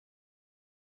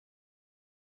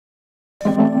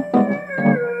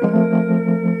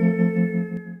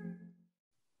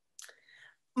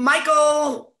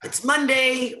Michael, it's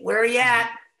Monday. Where are you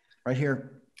at? Right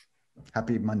here.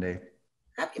 Happy Monday.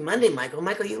 Happy Monday, Michael.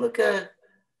 Michael, you look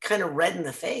kind of red in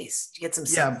the face. Did you get some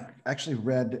sun? Yeah, actually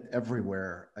red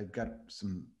everywhere. I got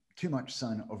some too much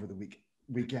sun over the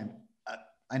weekend.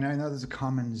 I know there's a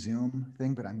common Zoom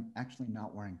thing, but I'm actually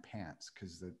not wearing pants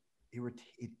because it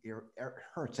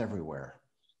hurts everywhere.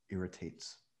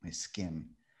 Irritates my skin.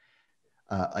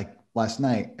 Like last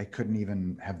night, I couldn't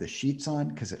even have the sheets on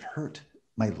because it hurt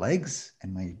my legs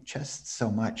and my chest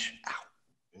so much.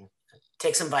 Ow.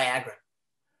 Take some Viagra.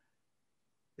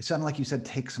 It sounded like you said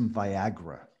take some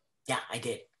Viagra. Yeah, I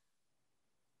did.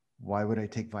 Why would I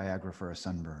take Viagra for a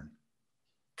sunburn?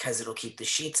 Because it'll keep the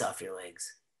sheets off your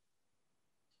legs.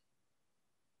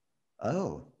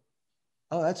 Oh,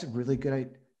 that's a really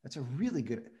good. That's a really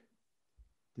good.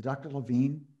 Did Dr.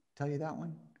 Levine tell you that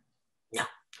one? No,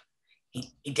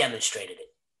 he demonstrated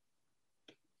it.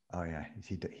 Oh yeah,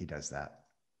 he does that.